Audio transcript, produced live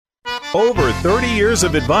Over 30 years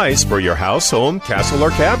of advice for your house, home, castle, or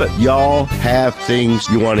cabin. Y'all have things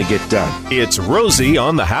you want to get done. It's Rosie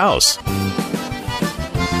on the House.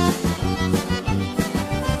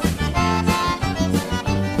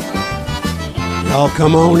 Y'all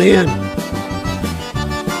come on in.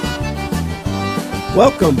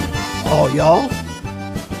 Welcome, all y'all,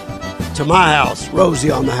 to my house,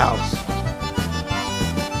 Rosie on the House.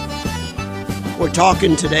 We're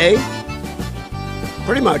talking today,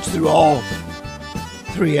 pretty much through all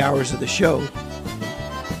 3 hours of the show,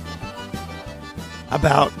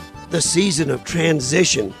 about the season of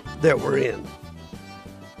transition that we're in.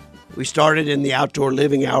 We started in the outdoor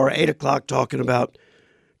living hour, 8 o'clock, talking about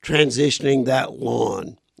transitioning that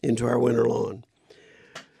lawn into our winter lawn.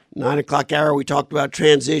 9 o'clock hour, we talked about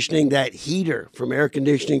transitioning that heater from air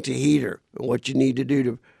conditioning to heater and what you need to do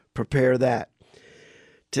to prepare that.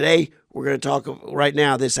 Today, we're going to talk right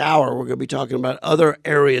now, this hour, we're going to be talking about other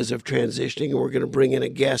areas of transitioning, and we're going to bring in a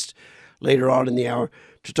guest later on in the hour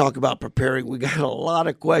to talk about preparing. We got a lot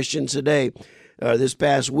of questions today, this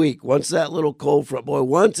past week. Once that little cold front,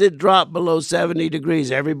 once it dropped below 70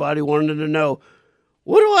 degrees, everybody wanted to know,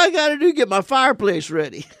 what do I got to do to get my fireplace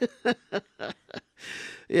ready?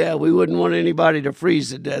 Yeah, we wouldn't want anybody to freeze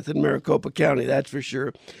to death in Maricopa County, that's for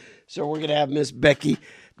sure. So we're going to have Miss Becky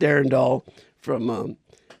Darendahl from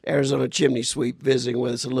Arizona Chimney Sweep visiting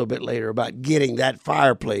with us a little bit later about getting that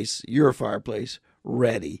fireplace, your fireplace,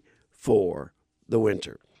 ready for the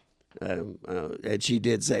winter. And she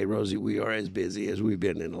did say, Rosie, we are as busy as we've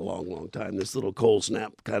been in a long, long time. This little cold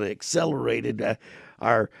snap kind of accelerated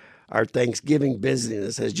our Thanksgiving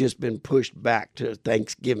busyness has just been pushed back to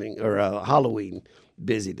Thanksgiving or Halloween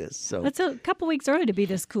busyness. So that's a couple weeks early to be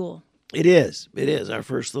this cool. It is. It is. Our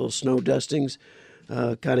first little snow dustings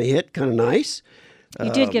kind of hit, kind of nice. You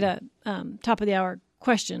did get a top of the hour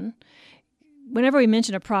question. Whenever we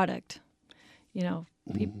mention a product,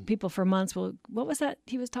 people for months will, what was that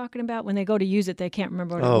he was talking about? When they go to use it, they can't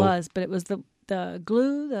remember what it was, but it was the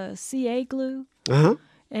glue, the CA glue. Uh-huh.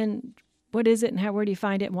 And what is it, and where do you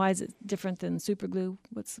find it, and why is it different than super glue?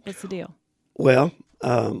 What's the deal? Well,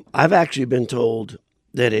 I've actually been told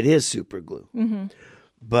that it is super glue. Mm-hmm.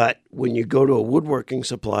 But when you go to a woodworking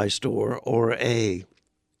supply store or an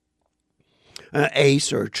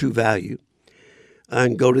Ace or a True Value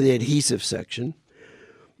and go to the adhesive section,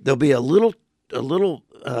 there'll be what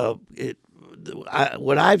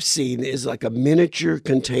I've seen is like a miniature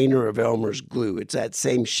container of Elmer's glue. It's that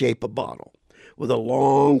same shape of bottle with a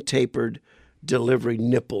long tapered delivery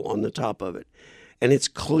nipple on the top of it. And it's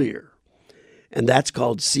clear. And that's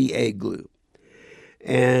called CA glue.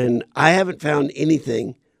 And I haven't found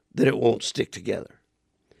anything that it won't stick together.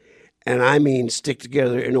 And I mean stick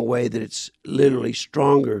together in a way that it's literally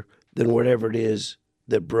stronger than whatever it is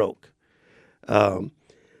that broke.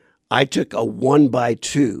 I took a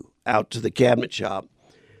 1x2 out to the cabinet shop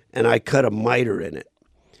and I cut a miter in it.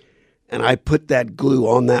 And I put that glue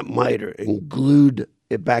on that miter and glued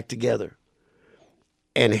it back together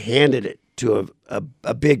and handed it to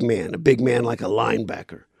a big man like a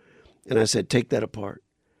linebacker. And I said, take that apart.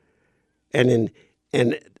 And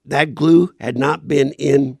that glue had not been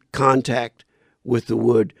in contact with the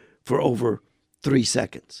wood for over 3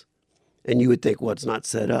 seconds. And you would think, well, it's not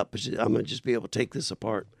set up. I'm going to just be able to take this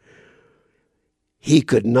apart. He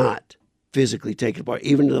could not physically take it apart,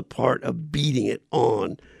 even to the part of beating it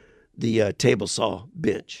on the table saw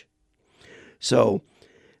bench. So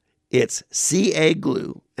it's CA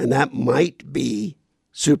glue, and that might be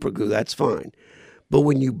super glue. That's fine. But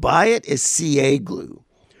when you buy it as CA glue,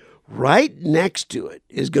 right next to it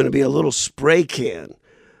is going to be a little spray can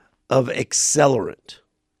of accelerant.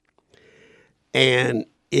 And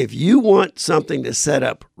if you want something to set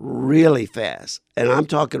up really fast, and I'm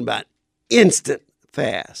talking about instant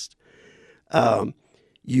fast,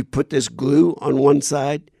 you put this glue on one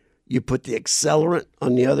side, you put the accelerant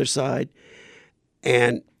on the other side,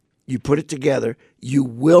 and you put it together. You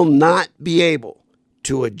will not be able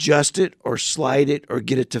to adjust it or slide it or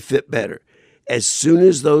get it to fit better. As soon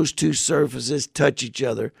as those two surfaces touch each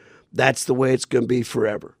other, that's the way it's going to be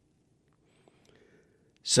forever.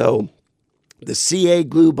 So the CA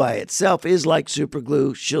glue by itself is like super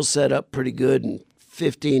glue. She'll set up pretty good in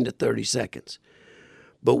 15 to 30 seconds.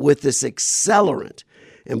 But with this accelerant,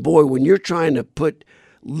 and boy, when you're trying to put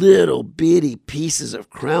little bitty pieces of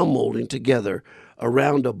crown molding together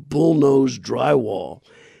around a bullnose drywall,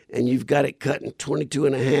 and you've got it cut in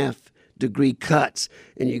 22.5 degree cuts,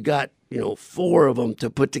 and you got 4 of them to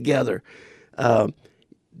put together,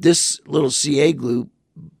 this little CA glue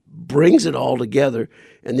brings it all together,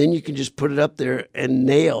 and then you can just put it up there and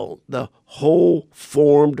nail the whole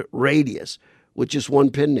formed radius with just one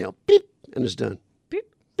pen nail. Beep, and it's done.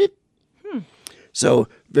 Beep. Beep. So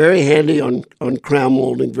very handy on crown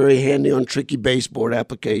molding, very handy on tricky baseboard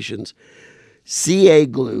applications. CA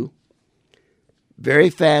glue, very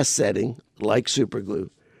fast setting, like super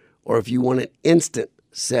glue. Or if you want an instant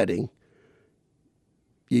setting,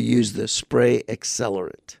 you use the spray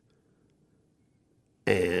accelerant.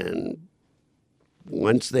 And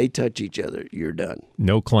once they touch each other, you're done.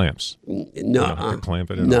 No clamps. No, You don't have to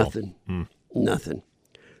clamp it at nothing. all. Nothing.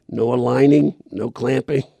 No aligning, no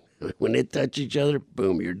clamping. When they touch each other,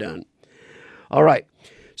 boom, you're done. All right.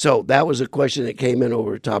 So that was a question that came in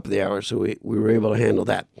over the top of the hour, so we were able to handle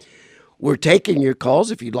that. We're taking your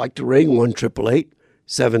calls if you'd like to ring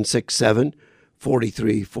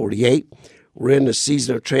 1-888-767-4348. We're in the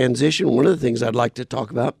season of transition. One of the things I'd like to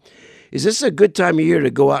talk about is this is a good time of year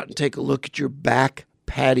to go out and take a look at your back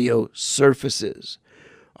patio surfaces.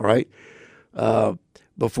 All right?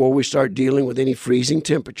 Before we start dealing with any freezing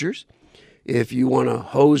temperatures, if you want to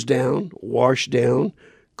hose down, wash down,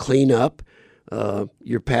 clean up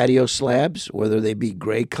your patio slabs, whether they be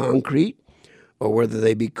gray concrete or whether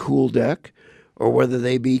they be cool deck or whether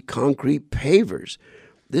they be concrete pavers,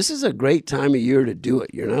 this is a great time of year to do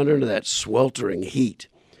it. You're not under that sweltering heat.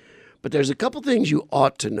 But there's a couple things you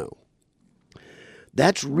ought to know.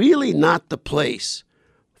 That's really not the place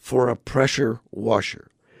for a pressure washer.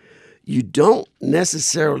 You don't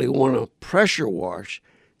necessarily want to pressure wash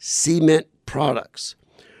cement products.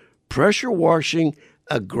 Pressure washing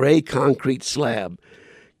a gray concrete slab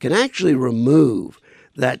can actually remove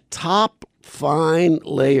that top fine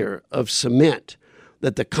layer of cement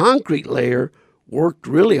that the concrete layer worked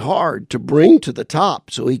really hard to bring to the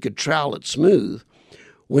top so he could trowel it smooth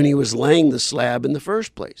when he was laying the slab in the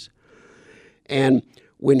first place. And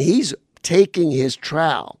when he's taking his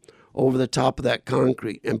trowel over the top of that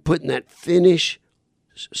concrete and putting that finish,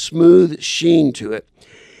 smooth sheen to it,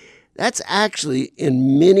 that's actually,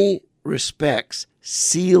 in many respects,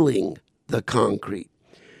 sealing the concrete.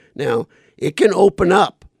 Now, it can open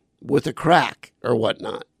up with a crack or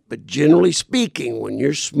whatnot, but generally speaking, when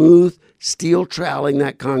you're smooth steel troweling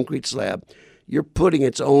that concrete slab, you're putting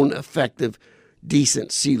its own effective,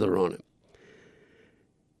 decent sealer on it.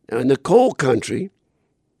 Now, in the cold country,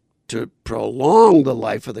 to prolong the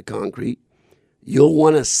life of the concrete, you'll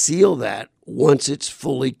want to seal that once it's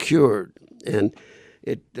fully cured. And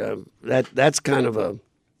that's kind of a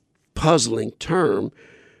puzzling term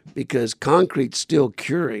because concrete's still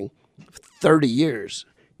curing 30 years.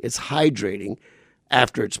 It's hydrating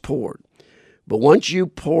after it's poured. But once you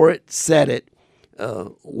pour it, set it,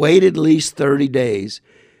 wait at least 30 days,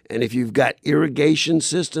 and if you've got irrigation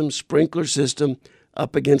system, sprinkler system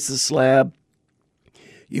up against the slab,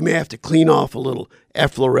 you may have to clean off a little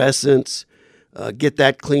efflorescence, get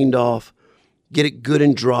that cleaned off, get it good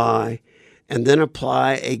and dry, and then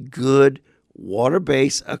apply a good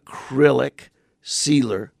water-based acrylic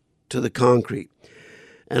sealer to the concrete.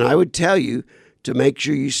 And I would tell you to make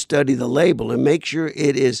sure you study the label and make sure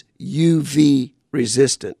it is UV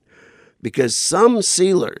resistant, because some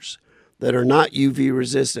sealers that are not UV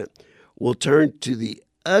resistant will turn to the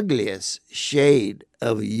ugliest shade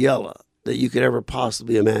of yellow that you could ever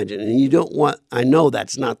possibly imagine. And you don't want, I know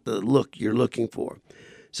that's not the look you're looking for.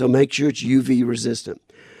 So make sure it's UV resistant.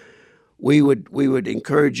 We would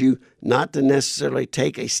encourage you not to necessarily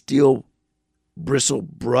take a steel bristle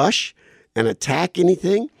brush and attack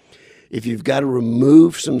anything. If you've got to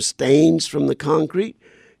remove some stains from the concrete,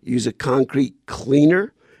 use a concrete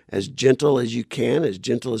cleaner as gentle as you can, as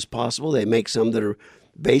gentle as possible. They make some that are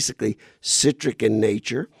basically citric in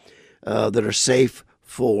nature, that are safe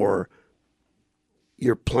for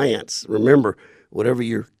your plants. Remember, whatever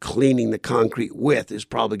you're cleaning the concrete with is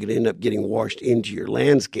probably going to end up getting washed into your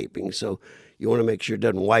landscaping. So you want to make sure it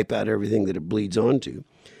doesn't wipe out everything that it bleeds onto.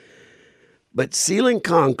 But sealing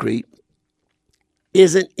concrete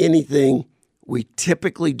isn't anything we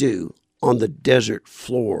typically do on the desert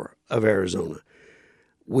floor of Arizona.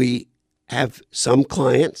 We have some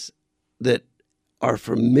clients that are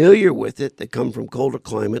familiar with it, that come from colder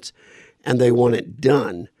climates, and they want it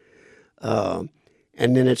done.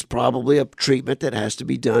 And then it's probably a treatment that has to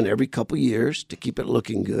be done every couple years to keep it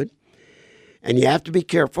looking good. And you have to be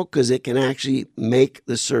careful because it can actually make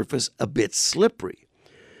the surface a bit slippery.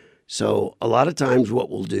 So a lot of times what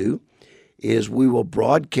we'll do is we will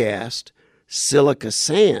broadcast silica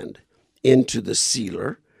sand into the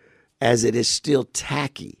sealer as it is still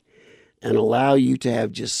tacky and allow you to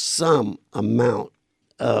have just some amount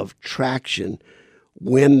of traction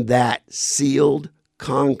when that sealed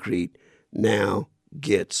concrete now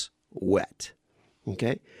gets wet.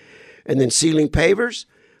 Okay? And then sealing pavers,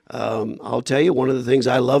 I'll tell you, one of the things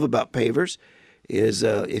I love about pavers, is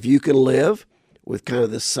if you can live with kind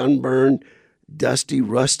of the sunburned, dusty,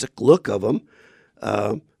 rustic look of them,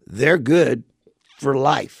 they're good for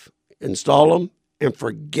life. Install them and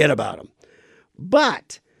forget about them.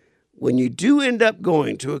 But when you do end up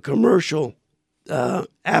going to a commercial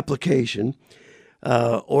application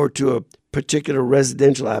or to a particular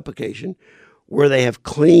residential application where they have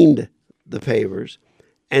cleaned the pavers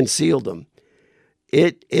and sealed them,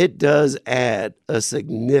 it does add a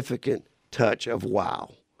significant touch of wow.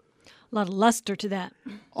 A lot of luster to that.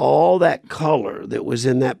 All that color that was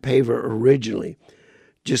in that paver originally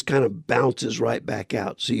just kind of bounces right back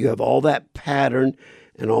out. So you have all that pattern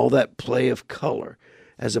and all that play of color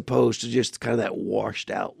as opposed to just kind of that washed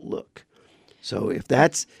out look. So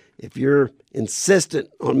if you're insistent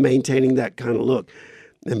on maintaining that kind of look,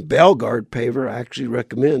 then Belgard Paver actually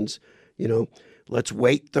recommends, let's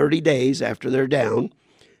wait 30 days after they're down,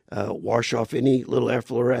 wash off any little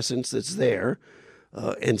efflorescence that's there,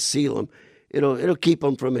 and seal them. It'll keep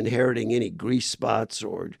them from inheriting any grease spots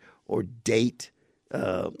or date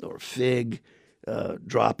or fig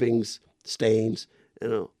droppings, stains,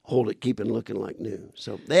 keep it looking like new.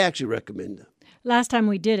 So they actually recommend them. Last time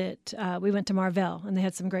we did it, we went to Marvell, and they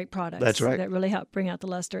had some great products. That's right. That really helped bring out the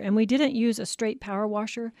luster. And we didn't use a straight power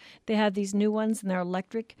washer. They had these new ones, and they're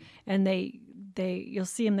electric, and you'll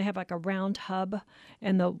see them. They have like a round hub,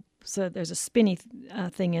 so there's a spinny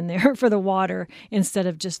thing in there for the water instead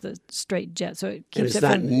of just the straight jet. So it keeps and it's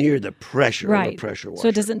not near the pressure of a pressure washer. So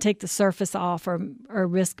it doesn't take the surface off or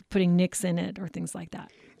risk putting nicks in it or things like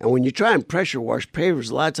that. And when you try and pressure wash pavers,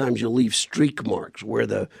 a lot of times you'll leave streak marks where it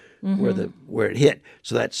hit.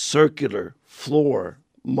 So that circular floor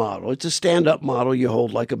model, it's a stand-up model you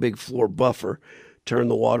hold like a big floor buffer, turn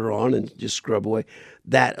the water on and just scrub away.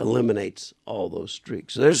 That eliminates all those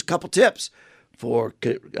streaks. So there's a couple tips for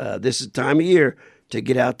this is the time of year to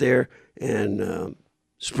get out there and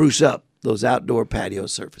spruce up those outdoor patio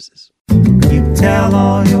surfaces. You tell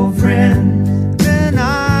all your friends that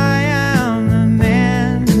I am the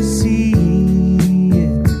man to see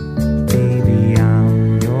it. Baby,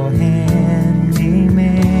 I'm your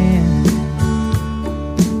handyman.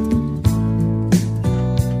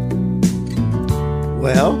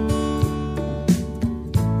 Well,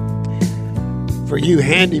 for you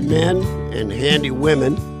handy men and handy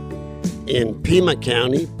women in Pima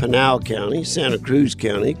County, Pinal County, Santa Cruz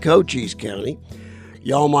County, Cochise County,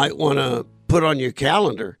 y'all might want to put on your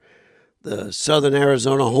calendar the Southern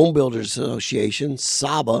Arizona Home Builders Association,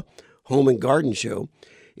 SABA, Home and Garden Show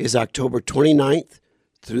is October 29th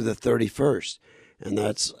through the 31st. And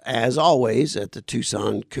that's, as always, at the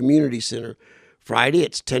Tucson Community Center. Friday,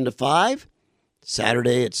 it's 10 to 5.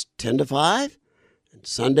 Saturday, it's 10 to 5. And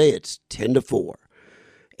Sunday, it's 10 to 4.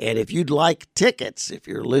 And if you'd like tickets, if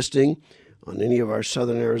you're listening on any of our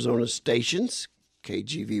Southern Arizona stations,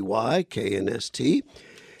 KGVY, KNST,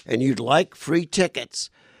 and you'd like free tickets,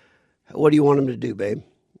 what do you want them to do, babe?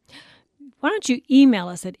 Why don't you email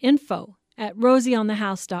us at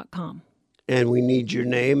info@rosieonthehouse.com. And we need your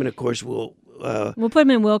name, and of course we'll put them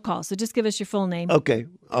in will call, so just give us your full name. Okay.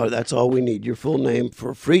 Oh, that's all we need, your full name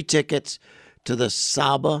for free tickets to the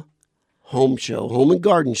Saba Home and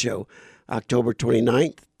Garden Show, October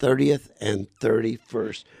 29th, 30th, and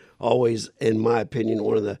 31st. Always, in my opinion,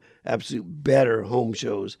 one of the absolute better home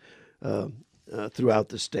shows throughout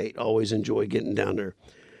the state. Always enjoy getting down there.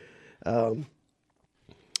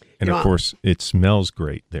 And of course, it smells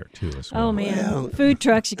great there too as well. Oh man, food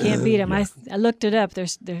trucks, you can't beat them. Yeah. I looked it up.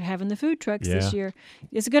 They're having the food trucks this year.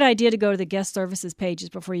 It's a good idea to go to the guest services pages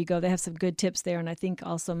before you go. They have some good tips there, and I think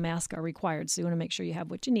also masks are required. So you want to make sure you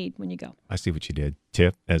have what you need when you go. I see what you did.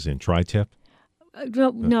 Tip, as in tri-tip.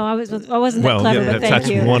 No, I wasn't that clever, but thank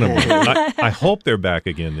you. That's one of them. I hope they're back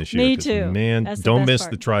again this year. Me too. Man, don't miss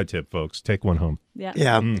the tri-tip, folks. Take one home. Yeah.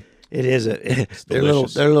 Yeah. It is their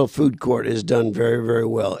little food court is done very, very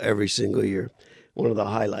well every single year. One of the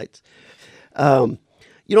highlights. I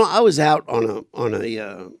was out on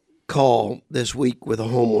a call this week with a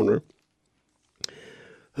homeowner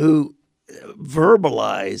who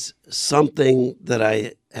verbalized something that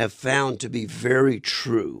I have found to be very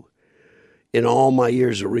true in all my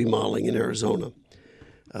years of remodeling in Arizona.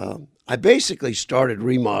 I basically started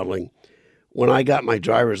remodeling when I got my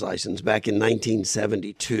driver's license back in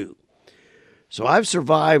 1972. So I've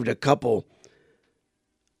survived a couple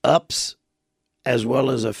ups as well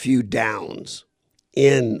as a few downs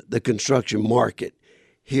in the construction market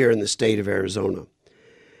here in the state of Arizona.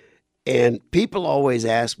 And people always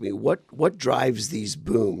ask me, what drives these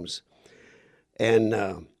booms? And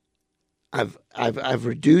I've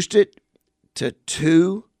reduced it to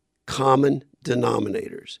two common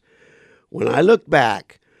denominators. When I look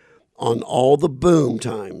back on all the boom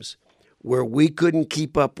times where we couldn't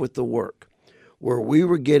keep up with the work, where we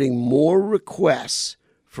were getting more requests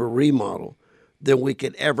for remodel than we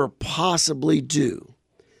could ever possibly do,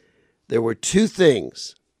 there were two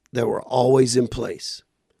things that were always in place: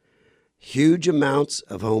 huge amounts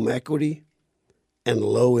of home equity and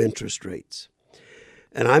low interest rates.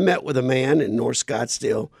 And I met with a man in North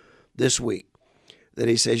Scottsdale this week that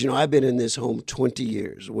he says, I've been in this home 20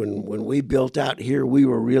 years. When we built out here, we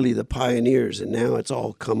were really the pioneers, and now it's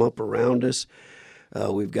all come up around us.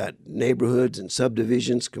 We've got neighborhoods and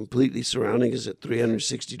subdivisions completely surrounding us at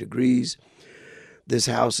 360 degrees. This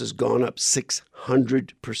house has gone up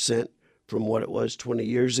 600% from what it was 20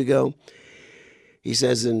 years ago. He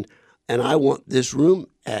says, and I want this room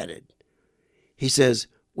added. He says,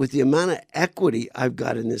 with the amount of equity I've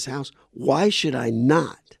got in this house, why should I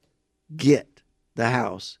not get the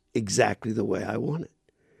house exactly the way I want it?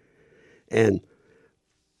 And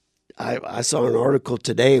I saw an article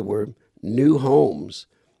today where new homes,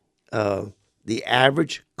 the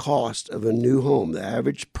average cost of a new home, the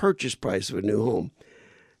average purchase price of a new home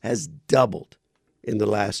has doubled in the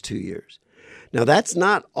last 2 years. Now, that's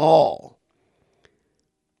not all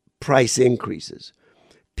price increases.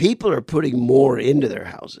 People are putting more into their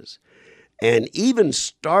houses, and even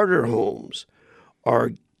starter homes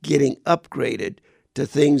are getting upgraded to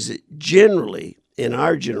things that generally in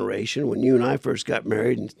our generation, when you and I first got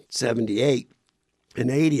married in 78 and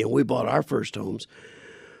 80 and we bought our first homes,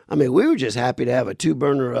 we were just happy to have a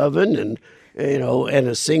 2-burner oven and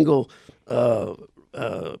a single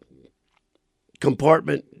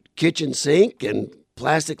compartment kitchen sink and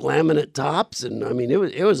plastic laminate tops, and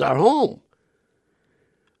it was our home.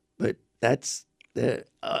 But that's the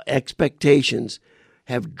expectations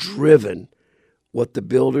have driven what the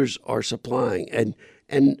builders are supplying, and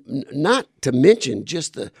not to mention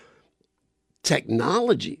just the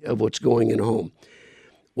technology of what's going in a home.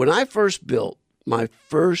 When I first built my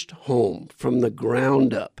first home from the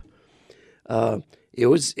ground up, it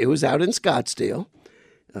was out in Scottsdale.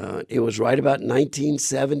 It was right about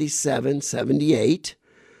 1977, 78.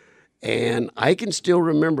 And I can still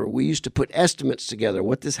remember we used to put estimates together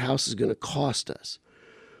what this house is going to cost us.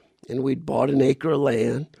 And we'd bought an acre of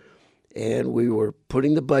land, and we were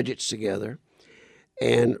putting the budgets together.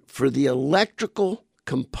 And for the electrical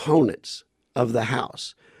components of the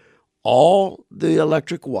house, all the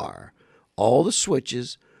electric wire, all the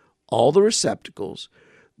switches, all the receptacles,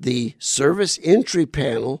 the service entry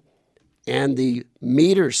panel, and the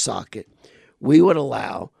meter socket, we would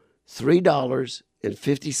allow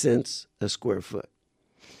 $3.50 a square foot.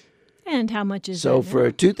 And how much is so that? For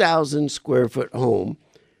a 2,000 square foot home,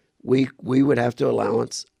 we would have to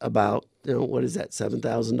allowance about, what is that,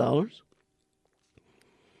 $7,000?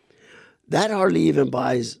 That hardly even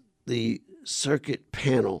buys the circuit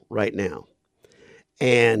panel right now.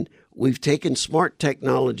 And we've taken smart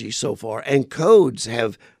technology so far, and codes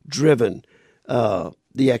have driven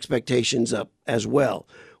the expectations up as well,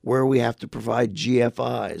 where we have to provide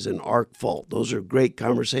GFIs and arc fault. Those are great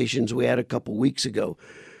conversations we had a couple weeks ago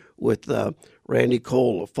with Randy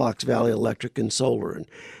Cole of Fox Valley Electric and Solar, and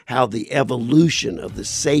how the evolution of the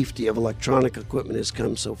safety of electronic equipment has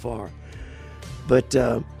come so far. But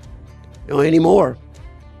anymore,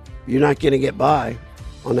 you're not going to get by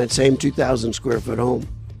on that same 2,000 square foot home.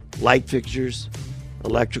 Light fixtures,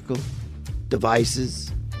 electrical,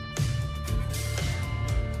 devices,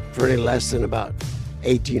 for any less than about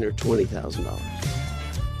 $18,000 or $20,000.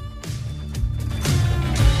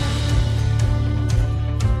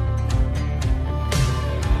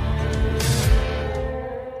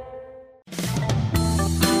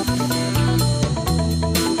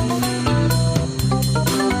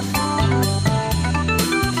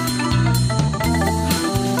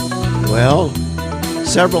 Well,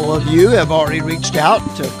 several of you have already reached out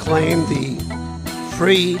to claim the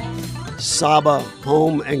free Saba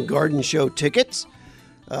Home and Garden Show tickets.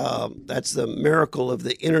 That's the miracle of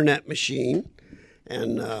the Internet machine.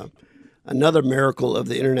 And another miracle of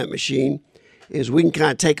the Internet machine is we can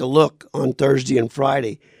kind of take a look on Thursday and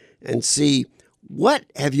Friday and see what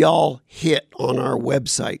have y'all hit on our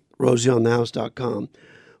website, rosieonthehouse.com,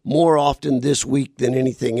 more often this week than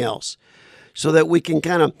anything else, so that we can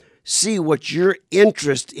kind of see what your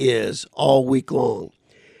interest is all week long.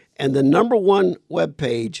 And the number one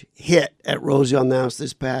webpage hit at Rosie on the House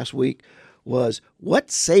this past week was,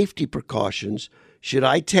 what safety precautions should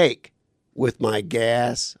I take with my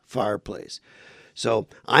gas fireplace? So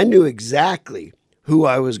I knew exactly who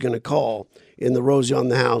I was going to call in the Rosie on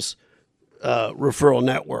the House referral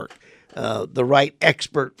network. the right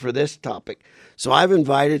expert for this topic. So I've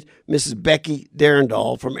invited Mrs. Becky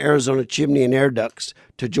Darendal from Arizona Chimney and Air Ducts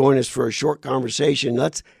to join us for a short conversation.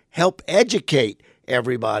 Let's help educate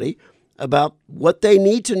everybody about what they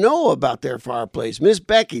need to know about their fireplace. Miss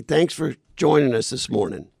Becky, thanks for joining us this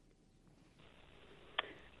morning.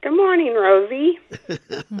 Good morning, Rosie.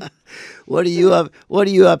 What are you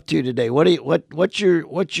up to today? What are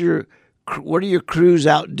your crews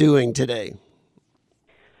out doing today?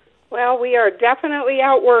 Well, we are definitely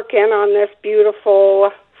out working on this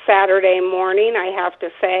beautiful Saturday morning, I have to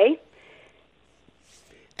say.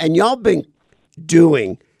 And y'all been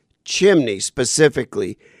doing chimneys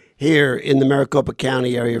specifically here in the Maricopa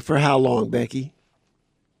County area for how long, Becky?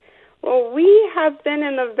 Well, we have been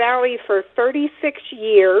in the Valley for 36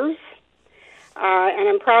 years, and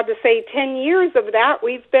I'm proud to say 10 years of that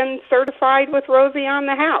we've been certified with Rosie on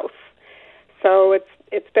the House. So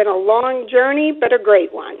it's been a long journey, but a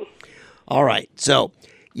great one. All right. So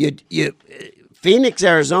you Phoenix,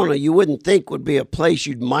 Arizona, you wouldn't think would be a place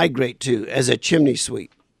you'd migrate to as a chimney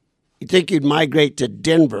sweep. You think you'd migrate to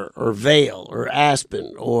Denver or Vail or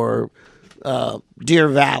Aspen or Deer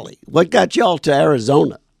Valley. What got y'all to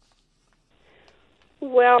Arizona?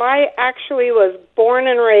 Well, I actually was born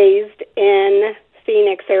and raised in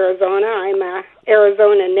Phoenix, Arizona. I'm a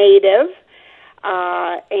Arizona native,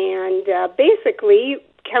 and basically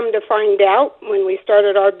come to find out when we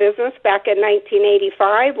started our business back in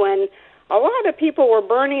 1985, when a lot of people were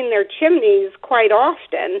burning their chimneys quite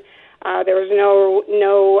often. There was no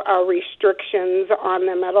restrictions on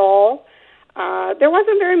them at all. There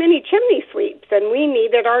wasn't very many chimney sweeps, and we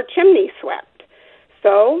needed our chimney swept.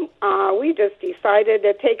 So we just decided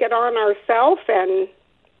to take it on ourselves and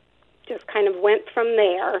just kind of went from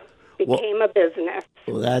there, became a business.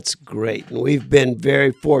 Well, that's great. And we've been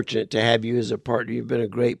very fortunate to have you as a partner. You've been a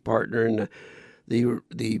great partner, and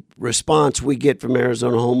the response we get from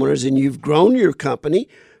Arizona homeowners, and you've grown your company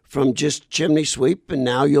from just chimney sweep, and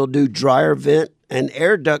now you'll do dryer vent and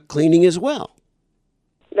air duct cleaning as well.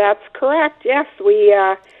 That's correct. Yes, we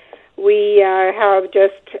have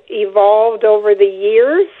just evolved over the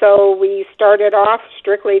years. So we started off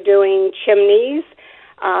strictly doing chimneys,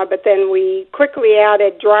 but then we quickly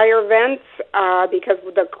added dryer vents because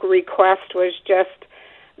the request was just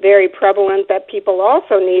very prevalent that people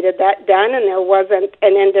also needed that done, and there wasn't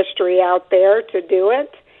an industry out there to do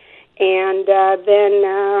it. And then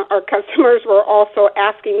our customers were also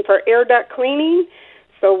asking for air duct cleaning,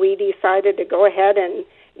 so we decided to go ahead and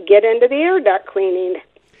get into the air duct cleaning.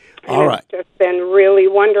 All right. It's just been really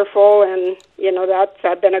wonderful, and,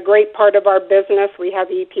 that's been a great part of our business. We have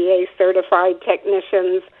EPA certified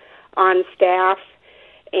technicians on staff,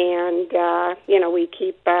 and, we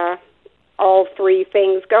keep all three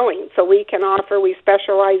things going. So we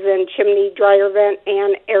specialize in chimney, dryer vent,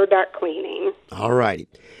 and air duct cleaning. All righty.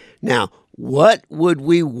 Now, what would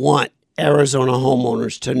we want Arizona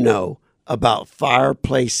homeowners to know about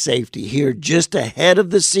fireplace safety here just ahead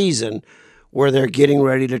of the season where they're getting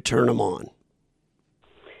ready to turn them on?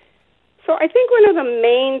 So I think one of the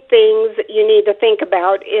main things that you need to think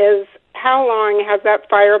about is how long has that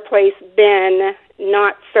fireplace been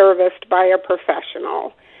not serviced by a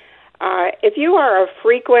professional? If you are a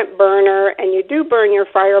frequent burner and you do burn your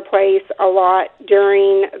fireplace a lot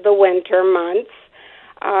during the winter months,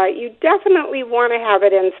 you definitely want to have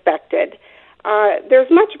it inspected. There's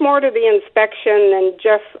much more to the inspection than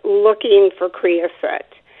just looking for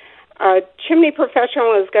creosote. A chimney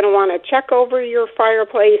professional is going to want to check over your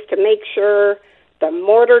fireplace to make sure the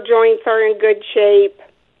mortar joints are in good shape,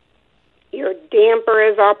 your damper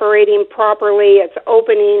is operating properly, it's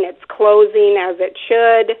opening, it's closing as it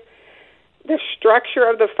should, the structure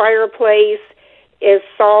of the fireplace is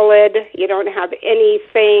solid, you don't have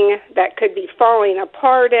anything that could be falling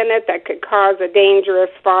apart in it that could cause a dangerous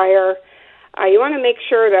fire. You want to make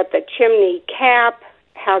sure that the chimney cap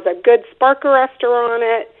has a good spark arrestor on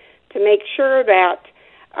it to make sure that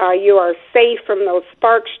you are safe from those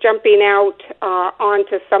sparks jumping out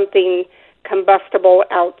onto something combustible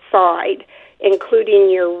outside, including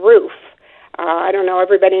your roof. I don't know,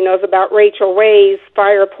 everybody knows about Rachel Ray's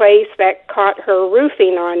fireplace that caught her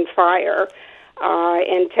roofing on fire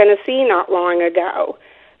in Tennessee not long ago.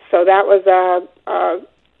 So that was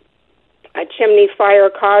a chimney fire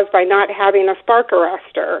caused by not having a spark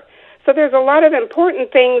arrestor. So there's a lot of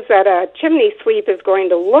important things that a chimney sweep is going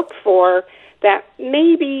to look for that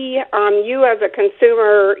maybe you as a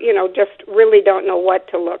consumer, just really don't know what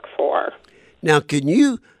to look for. Now, can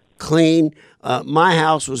you clean? My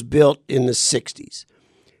house was built in the 60s,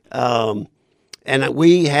 and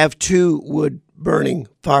we have 2 wood-burning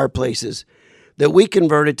fireplaces that we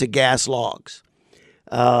converted to gas logs.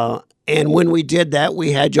 And when we did that,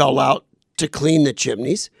 we had y'all out to clean the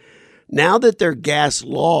chimneys. Now that they're gas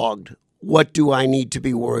logged, what do I need to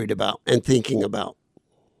be worried about and thinking about?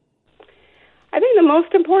 I think the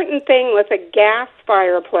most important thing with a gas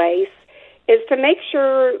fireplace is to make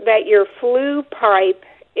sure that your flue pipe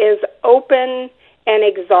is open and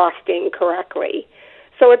exhausting correctly.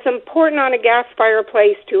 So it's important on a gas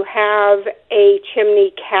fireplace to have a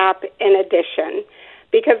chimney cap in addition,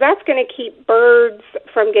 because that's going to keep birds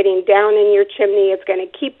from getting down in your chimney. It's going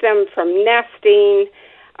to keep them from nesting.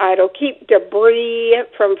 It'll keep debris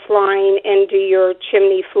from flying into your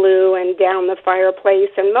chimney flue and down the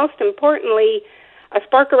fireplace. And most importantly, a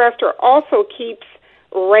spark arrestor also keeps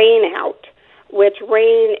rain out, which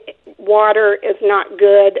rain water is not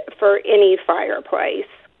good for any fireplace,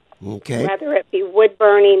 whether it be wood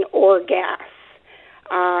burning or gas.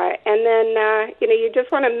 And then, you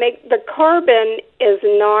just want to make the carbon is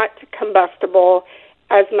not combustible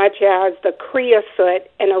as much as the creosote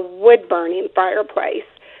in a wood-burning fireplace.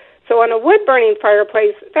 So on a wood-burning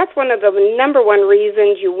fireplace, that's one of the number one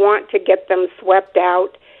reasons you want to get them swept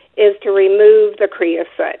out is to remove the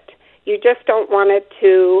creosote. You just don't want it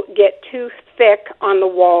to get too thick on the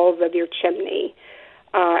walls of your chimney.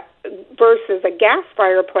 Versus a gas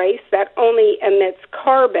fireplace that only emits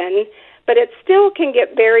carbon, but it still can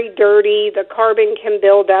get very dirty. The carbon can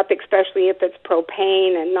build up, especially if it's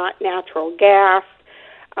propane and not natural gas.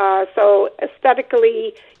 So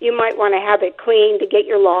aesthetically, you might want to have it cleaned to get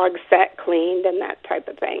your log set cleaned and that type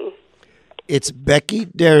of thing. It's Becky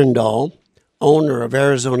Darendahl, owner of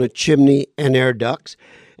Arizona Chimney and Air Ducts.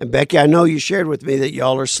 And Becky, I know you shared with me that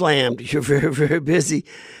y'all are slammed. You're very, very busy.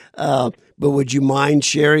 But would you mind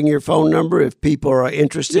sharing your phone number if people are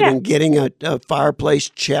interested in getting a fireplace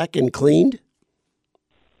checked and cleaned?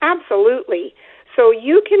 Absolutely. So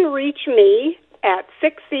you can reach me at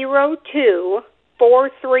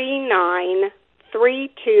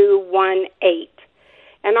 602-439-3218.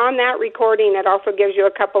 And on that recording, it also gives you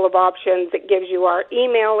a couple of options. It gives you our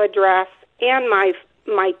email address and my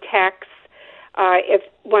text. If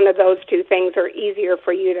one of those two things are easier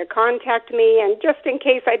for you to contact me. And just in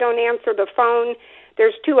case I don't answer the phone,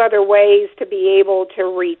 there's two other ways to be able to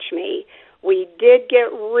reach me. We did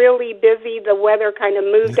get really busy. The weather kind of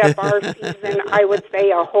moved up our season, I would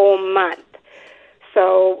say, a whole month.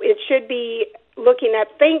 So it should be looking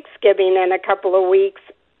at Thanksgiving in a couple of weeks,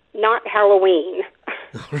 not Halloween.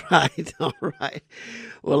 All right.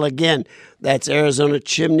 Well, again, that's Arizona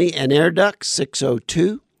Chimney and Air Ducts,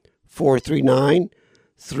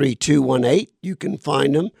 602-439-3218. You can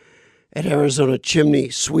find them at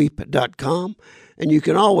ArizonaChimneySweep.com, and you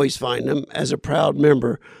can always find them as a proud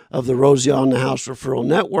member of the Rosie on the House Referral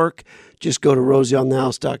Network. Just go to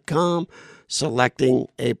RosieOnTheHouse.com, selecting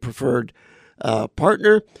a preferred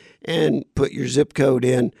partner, and put your zip code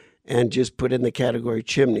in, and just put in the category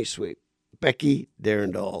Chimney Sweep. Becky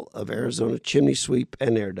Darendahl of Arizona Chimney Sweep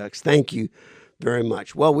and Air Ducts. Thank you very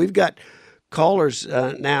much. Well, we've got callers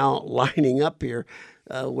now lining up here.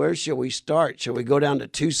 Where shall we start? Shall we go down to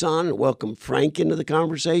Tucson and welcome Frank into the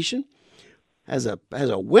conversation? Has a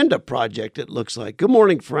window project, it looks like. Good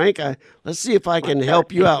morning, Frank. Let's see if I can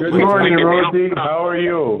help you out. Good morning, Rosie. How are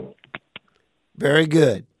you? Very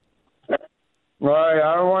good. Well,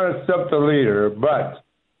 I don't want to step the leader, but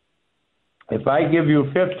if I give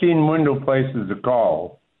you 15 window places to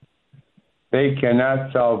call, they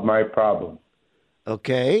cannot solve my problem.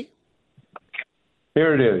 Okay.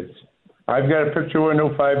 Here it is. I've got a picture window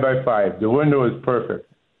 5x5. The window is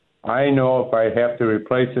perfect. I know if I have to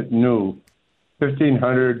replace it new,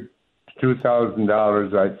 $1,500 to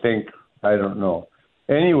 $2,000, I think. I don't know.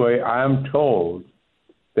 Anyway, I'm told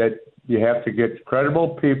that you have to get credible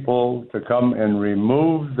people to come and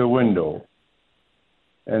remove the window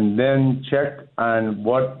and then check on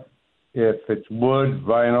what, if it's wood,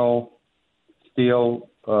 vinyl, steel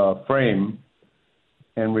frame,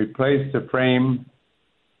 and replace the frame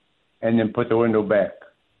and then put the window back.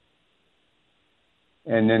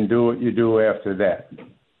 And then do what you do after that.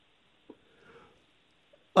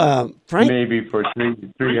 Frank? Maybe for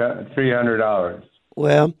 $300.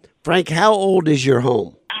 Well, Frank, how old is your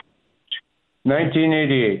home?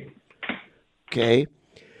 1988. Okay.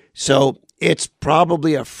 So it's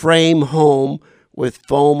probably a frame home with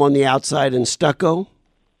foam on the outside and stucco?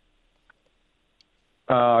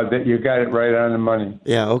 That you got it right on the money.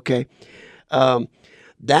 Yeah, okay.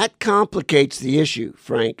 That complicates the issue,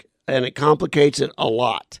 Frank, and it complicates it a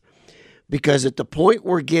lot. Because at the point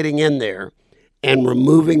we're getting in there and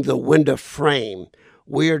removing the window frame,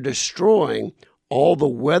 we are destroying all the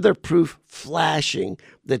weatherproof flashing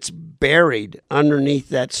that's buried underneath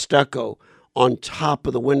that stucco on top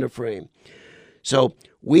of the window frame. So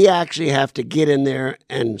we actually have to get in there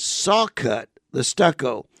and saw cut the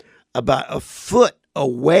stucco about a foot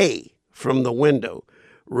away from the window,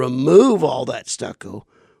 remove all that stucco,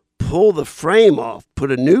 pull the frame off,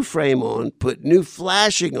 put a new frame on, put new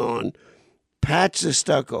flashing on, patch the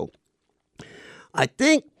stucco. I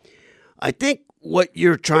think what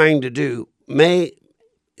you're trying to do do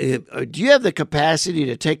you have the capacity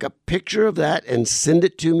to take a picture of that and send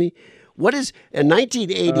it to me? What is in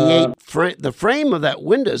 1988? The frame of that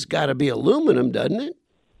window's got to be aluminum, doesn't it?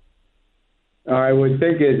 I would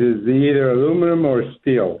think it is either aluminum or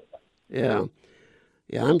steel. Yeah,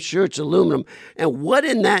 I'm sure it's aluminum. And what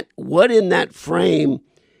in that frame?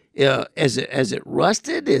 Has it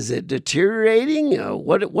rusted? Is it deteriorating?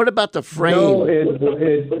 What about the frame? No,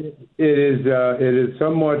 it is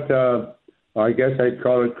somewhat. I guess I'd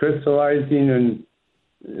call it crystallizing, and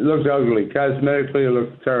it looks ugly. Cosmetically, it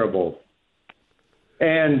looks terrible.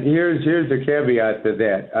 And here's the caveat to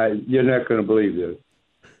that. You're not going to believe this.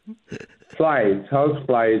 House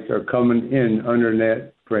flies are coming in under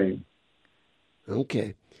that frame.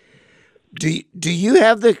 Okay. Do you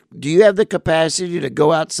have the capacity to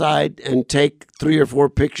go outside and take 3 or 4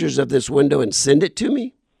 pictures of this window and send it to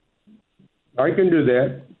me? I can do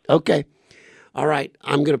that. Okay. All right.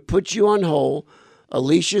 I'm going to put you on hold.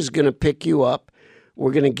 Alicia's going to pick you up.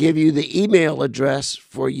 We're going to give you the email address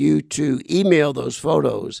for you to email those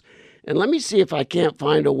photos. And let me see if I can't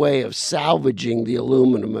find a way of salvaging the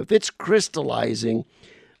aluminum. If it's crystallizing,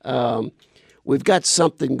 we've got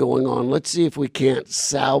something going on. Let's see if we can't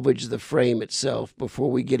salvage the frame itself before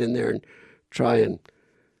we get in there and try and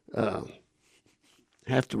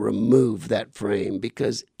have to remove that frame,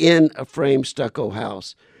 because in a frame stucco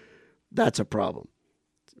house, that's a problem.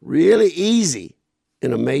 It's really easy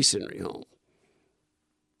in a masonry home,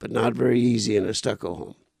 but not very easy in a stucco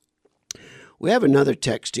home. We have another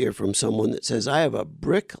text here from someone that says, I have a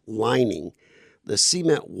brick lining the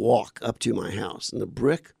cement walk up to my house, and the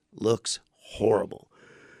brick looks horrible,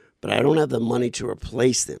 but I don't have the money to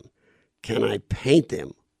replace them. Can I paint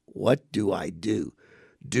them? What do I do?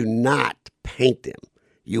 Do not paint them.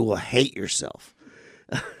 You will hate yourself.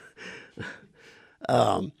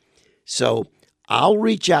 So I'll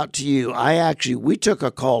reach out to you. We took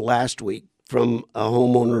a call last week from a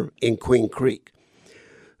homeowner in Queen Creek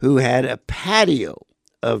who had a patio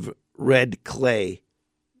of red clay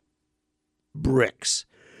bricks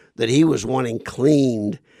that he was wanting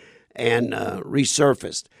cleaned and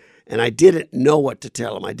resurfaced. And I didn't know what to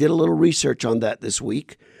tell him. I did a little research on that this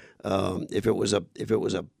week. If it was a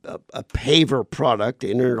paver product,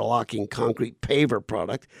 interlocking concrete paver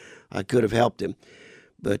product, I could have helped him.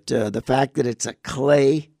 But the fact that it's a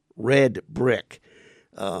clay red brick,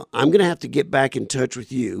 I'm going to have to get back in touch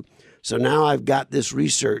with you. So now I've got this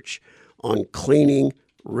research on cleaning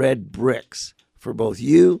red bricks for both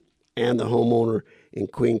you and the homeowner in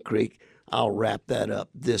Queen Creek. I'll wrap that up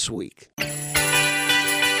this week.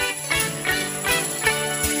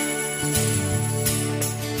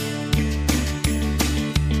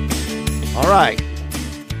 All right.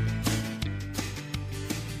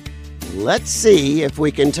 Let's see if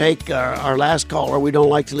we can take our last caller. We don't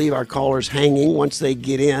like to leave our callers hanging once they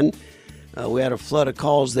get in. We had a flood of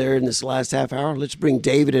calls there in this last half hour. Let's bring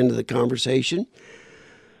David into the conversation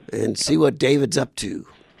and see what David's up to.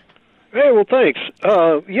 Hey, well, thanks. As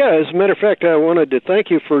a matter of fact, I wanted to thank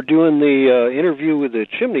you for doing the interview with the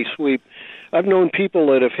chimney sweep. I've known people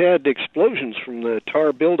that have had explosions from the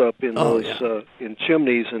tar buildup in in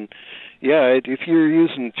chimneys, and if you're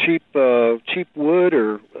using cheap wood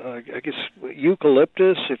or I guess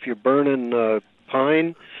eucalyptus, if you're burning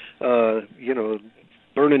pine,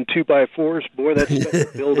 burning 2x4s, boy, that stuff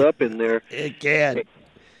will build up in there. It can.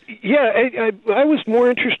 Yeah, I was more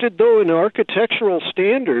interested though in architectural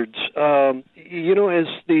standards. As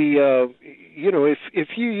the if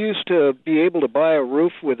you used to be able to buy a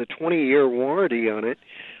roof with a 20-year warranty on it,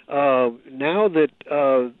 now that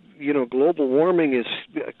global warming is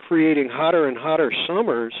creating hotter and hotter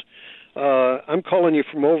summers. I'm calling you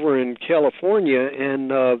from over in California,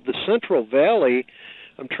 and the Central Valley.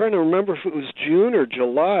 I'm trying to remember if it was June or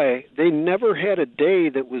July. They never had a day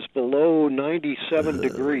that was below 97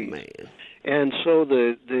 degrees. Man. And so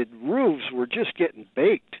the roofs were just getting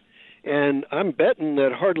baked. And I'm betting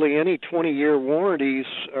that hardly any 20-year warranties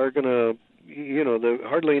are going to,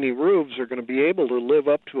 hardly any roofs are going to be able to live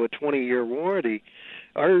up to a 20-year warranty.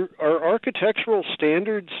 Are architectural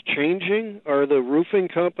standards changing? Are the roofing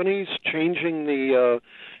companies changing the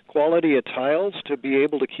quality of tiles to be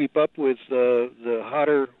able to keep up with the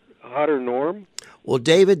hotter norm? Well,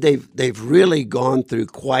 David, they've really gone through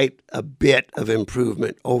quite a bit of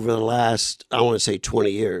improvement over the last, I want to say, 20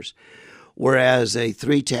 years. whereas a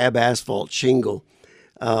 3-tab asphalt shingle,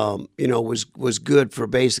 was good for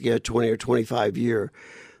basically a 20 or 25 year.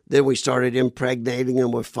 Then we started impregnating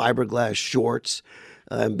them with fiberglass shorts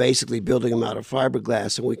and basically building them out of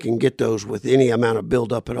fiberglass, and we can get those with any amount of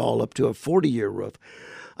buildup at all up to a 40-year roof.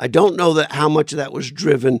 I don't know that how much of that was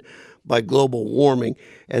driven by global warming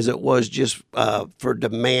as it was just for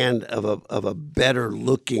demand of a better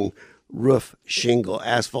looking roof shingle,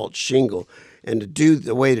 asphalt shingle. And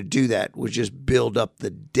the way to do that was just build up the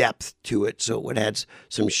depth to it so it would add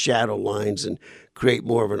some shadow lines and create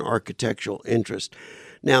more of an architectural interest.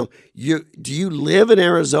 Now, do you live in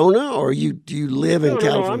Arizona or do you live in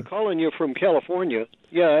California? No, I'm calling you from California.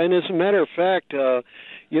 Yeah, and as a matter of fact,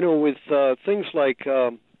 with things like,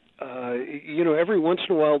 every once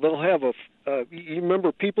in a while they'll have you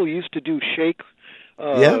remember people used to do shake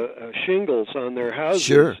shingles on their houses.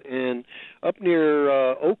 Sure. And up near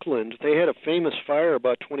Oakland, they had a famous fire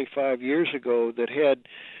about 25 years ago that had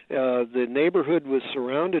the neighborhood was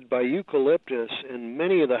surrounded by eucalyptus, and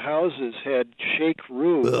many of the houses had shake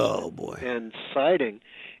roofs and siding.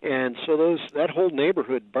 And so that whole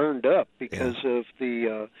neighborhood burned up because of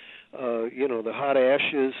the the hot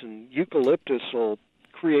ashes, and eucalyptus will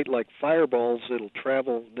create like fireballs that'll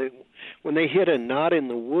travel. When they hit a knot in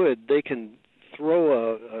the wood, they can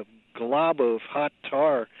throw a glob of hot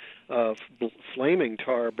tar, flaming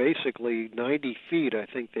tar, basically 90 feet, I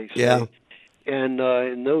think they say. Yeah. And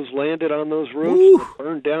those landed on those roofs and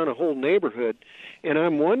burned down a whole neighborhood. And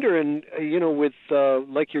I'm wondering, with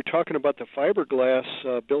like you're talking about the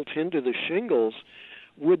fiberglass built into the shingles,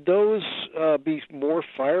 would those be more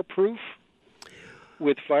fireproof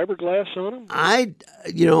with fiberglass on them?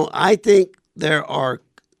 I think there are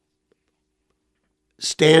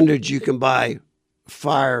standards you can buy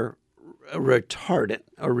fire retardant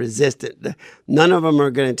or resistant. None of them are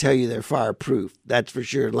going to tell you they're fireproof. That's for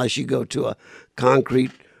sure, unless you go to a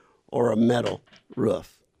concrete or a metal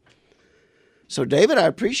roof. So, David, I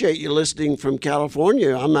appreciate you listening from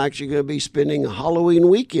California. I'm actually going to be spending a Halloween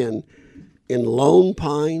weekend in Lone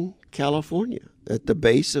Pine, California, at the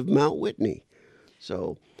base of Mount Whitney.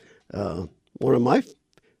 So, one of my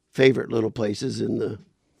favorite little places in the,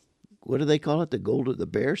 what do they call it? The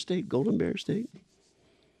Bear State? Golden Bear State?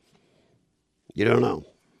 You don't know.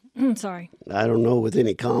 Sorry. I don't know with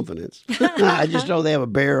any confidence. I just know they have a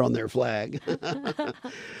bear on their flag.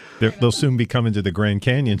 They'll soon be coming to the Grand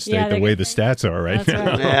Canyon State the way the stats are right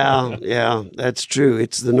now. Right. Yeah, that's true.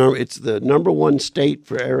 It's the number one state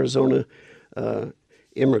for Arizona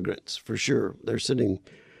immigrants, for sure. They're sending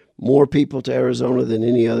more people to Arizona than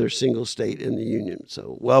any other single state in the union.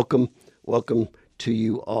 So welcome to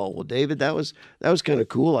you all. Well, David, that was kind of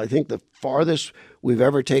cool. I think the farthest we've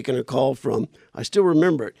ever taken a call from, I still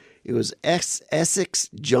remember it. It was Essex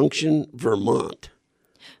Junction, Vermont.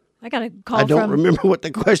 I got a call. I don't remember what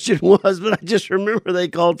the question was, but I just remember they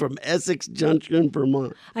called from Essex Junction,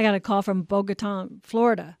 Vermont. I got a call from Bogota,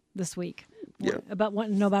 Florida this week about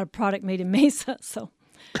wanting to know about a product made in Mesa. So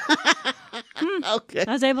okay,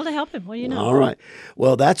 I was able to help him. What do you know? All right.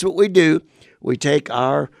 Well, that's what we do. We take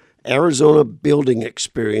our Arizona building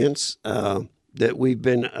experience that we've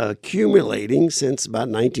been accumulating since about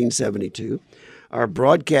 1972, our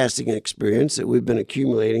broadcasting experience that we've been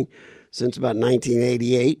accumulating since about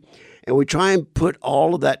 1988, and we try and put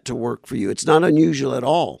all of that to work for you. It's not unusual at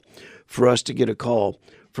all for us to get a call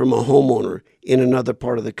from a homeowner in another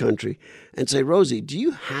part of the country and say, Rosie, do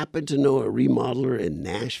you happen to know a remodeler in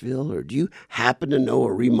Nashville, or do you happen to know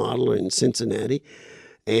a remodeler in Cincinnati?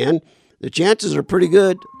 And the chances are pretty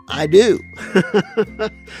good I do.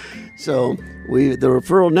 So the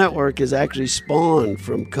referral network is actually spawned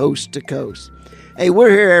from coast to coast. Hey, we're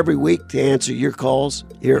here every week to answer your calls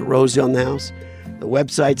here at Rosie on the House. The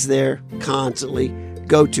website's there constantly.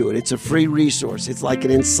 Go to it. It's a free resource. It's like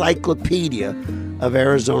an encyclopedia of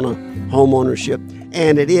Arizona home ownership,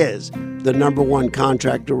 and it is the number one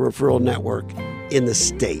contractor referral network in the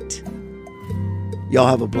state. Y'all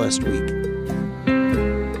have a blessed week.